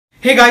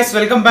Hey guys,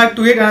 welcome back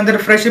to yet another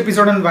fresh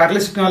episode on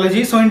wireless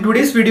technology. So in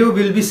today's video,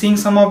 we'll be seeing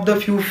some of the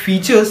few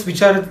features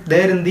which are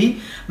there in the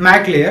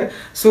MAC layer.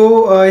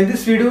 So in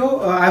this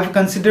video, I've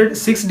considered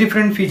 6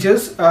 different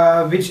features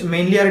which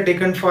mainly are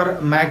taken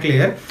for MAC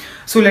layer.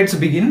 So let's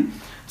begin.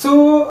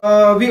 So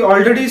we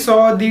already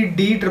saw the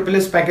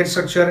DSSS package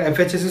structure,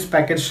 FHSS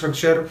package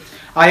structure,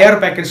 IR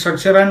package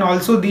structure, and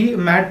also the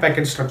MAT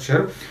package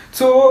structure.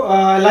 So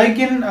like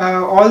in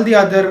all the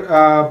other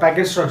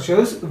package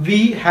structures,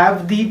 we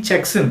have the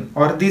checksum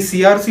or the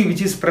CRC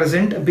which is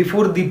present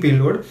before the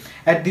payload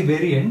at the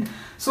very end.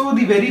 So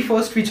the very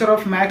first feature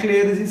of MAC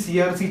layer is the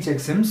CRC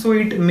checksum. So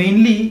it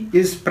mainly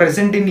is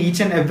present in each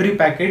and every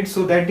packet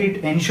so that it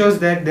ensures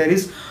that there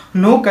is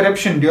no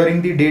corruption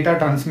during the data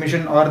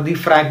transmission or the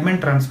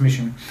fragment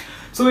transmission.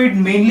 So it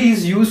mainly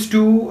is used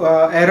to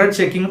error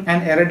checking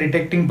and error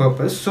detecting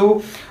purpose.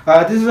 So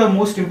this is the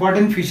most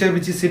important feature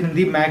which is in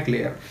the MAC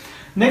layer.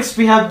 Next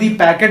we have the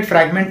packet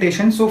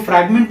fragmentation. So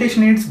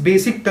fragmentation in its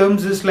basic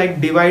terms is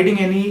like dividing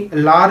any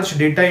large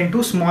data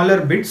into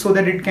smaller bits so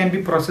that it can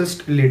be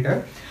processed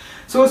later.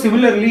 So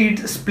similarly,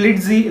 it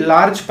splits the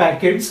large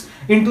packets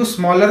into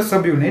smaller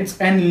subunits,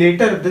 and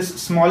later this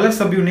smaller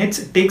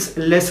subunits takes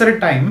lesser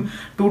time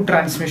to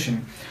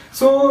transmission.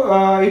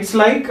 So it's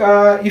like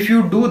if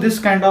you do this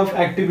kind of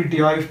activity,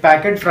 or if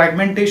packet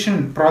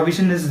fragmentation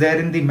provision is there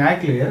in the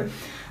MAC layer,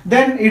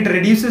 then it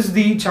reduces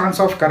the chance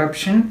of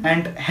corruption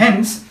and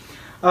hence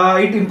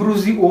it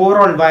improves the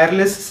overall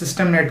wireless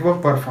system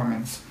network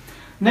performance.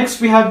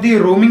 Next we have the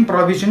roaming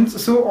provisions.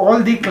 So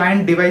all the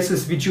client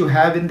devices which you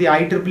have in the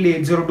IEEE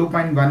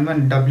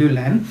 802.11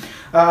 WLAN,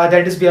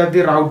 that is we have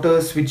the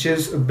routers,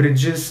 switches,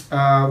 bridges,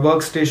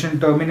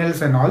 workstation,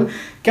 terminals and all,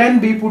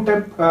 can be put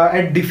up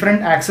at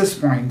different access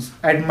points,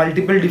 at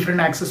multiple different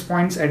access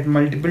points at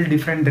multiple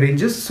different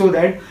ranges, so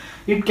that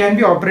it can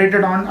be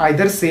operated on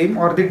either same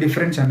or the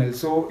different channels.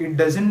 So it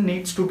doesn't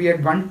needs to be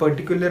at one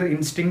particular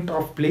instinct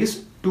of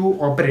place to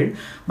operate,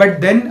 but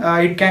then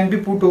it can be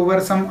put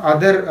over some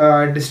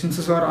other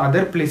distances or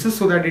other places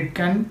so that it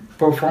can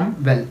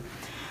perform well.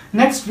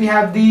 Next we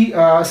have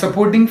the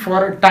supporting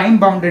for time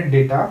bounded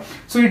data.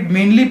 So it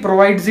mainly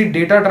provides the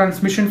data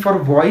transmission for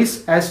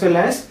voice as well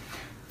as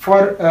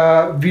for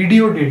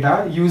video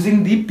data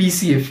using the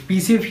PCF.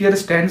 PCF here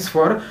stands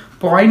for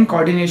point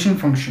coordination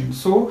function.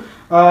 So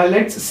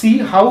let's see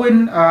how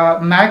in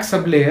MAC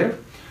sublayer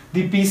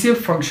the PCF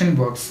function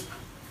works.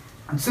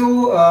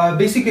 So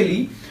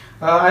basically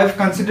I've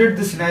considered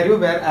the scenario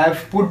where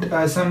I've put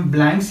some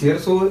blanks here.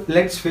 So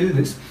let's fill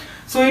this.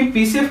 So in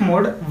PCF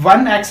mode,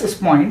 one access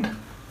point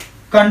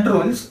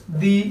controls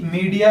the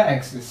media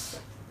access.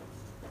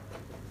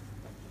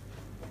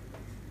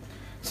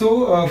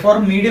 So for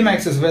medium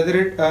access,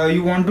 whether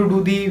you want to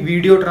do the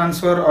video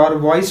transfer or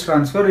voice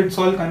transfer, it's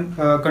all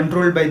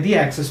controlled by the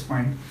access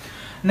point.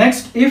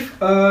 Next, if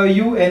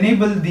you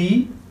enable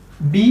the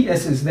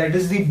BSS, that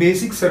is the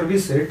basic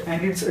service set,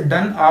 and it's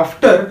done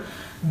after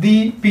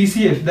the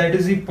PCF, that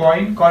is the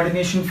point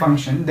coordination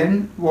function,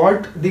 then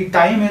what the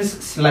time is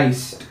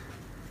sliced,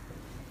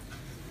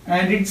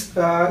 and it's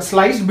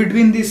sliced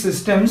between the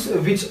systems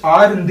which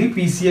are in the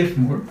PCF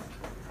mode.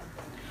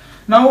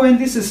 Now when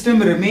the system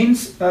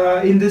remains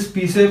in this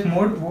PCF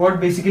mode,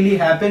 what basically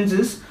happens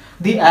is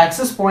the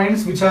access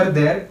points which are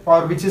there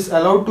or which is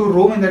allowed to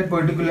roam in that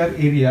particular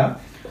area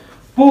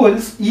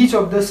polls each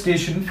of the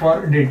station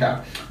for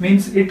data.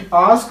 Means it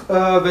asks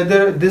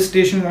whether this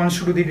station wants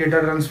to do the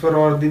data transfer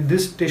or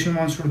this station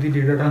wants to do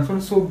the data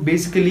transfer. So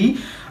basically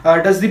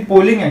does the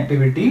polling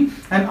activity,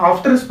 and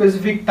after a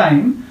specific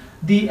time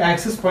the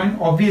access point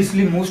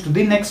obviously moves to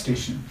the next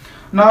station.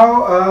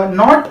 Now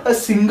not a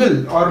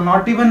single or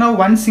not even a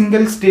one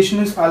single station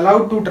is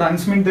allowed to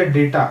transmit the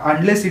data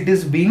unless it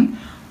is being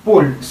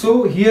polled.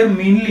 So here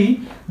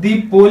mainly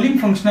the polling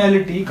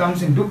functionality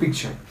comes into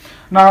picture.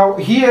 Now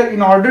here,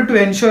 in order to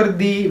ensure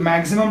the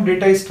maximum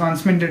data is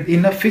transmitted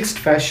in a fixed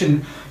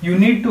fashion, you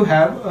need to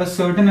have a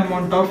certain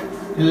amount of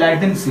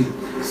latency.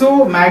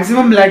 So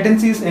maximum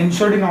latency is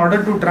ensured in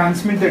order to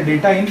transmit the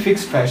data in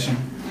fixed fashion.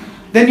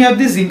 Then you have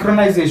the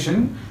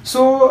synchronization.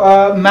 So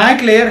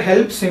MAC layer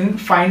helps in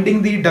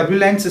finding the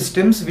WLAN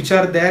systems which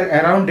are there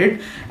around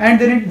it, and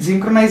then it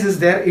synchronizes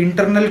their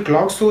internal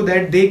clocks so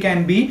that they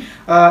can be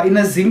in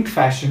a synced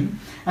fashion.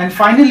 And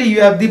finally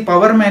you have the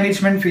power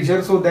management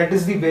feature. So that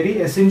is the very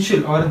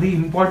essential or the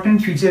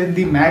important feature in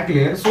the MAC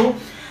layer. So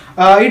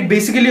it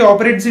basically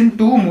operates in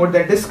two modes,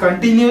 that is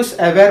continuous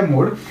aware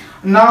mode.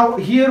 Now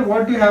here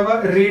what you have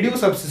a radio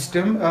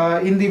subsystem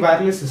in the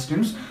wireless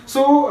systems.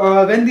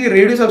 So when the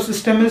radio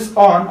subsystem is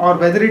on, or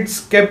whether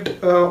it's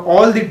kept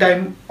all the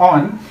time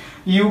on,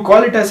 you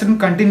call it as in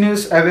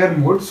continuous aware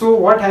mode. So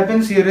what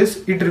happens here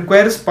is it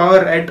requires power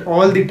at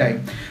all the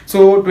time.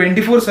 So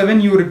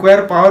 24/7 you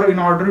require power in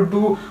order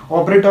to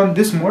operate on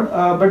this mode,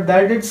 but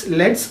that it's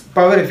less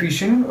power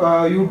efficient.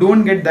 You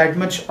don't get that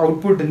much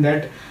output in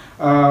that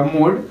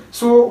mode.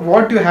 So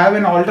what you have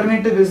an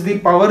alternative is the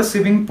power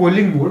saving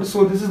polling mode.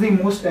 So this is the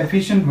most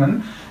efficient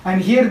one,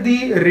 and here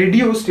the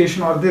radio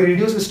station or the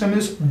radio system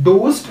is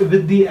dosed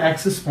with the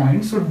access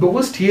point. So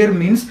dosed here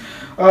means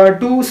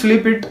to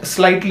sleep it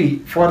slightly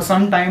for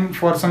some time,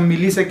 for some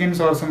milliseconds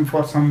or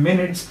for some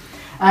minutes,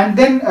 and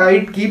then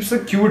it keeps a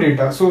queue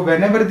data. So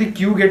whenever the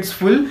queue gets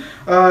full,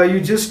 you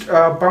just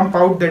pump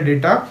out the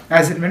data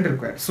as and when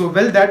required. So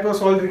well, that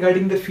was all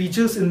regarding the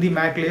features in the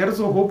Mac layer.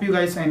 So hope you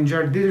guys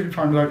enjoyed this. If you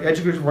found out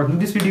educational watching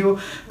this video,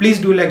 please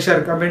do like,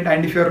 share, comment,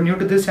 and if you are new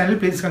to this channel,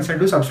 please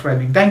consider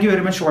subscribing. Thank you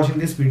very much for watching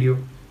this video.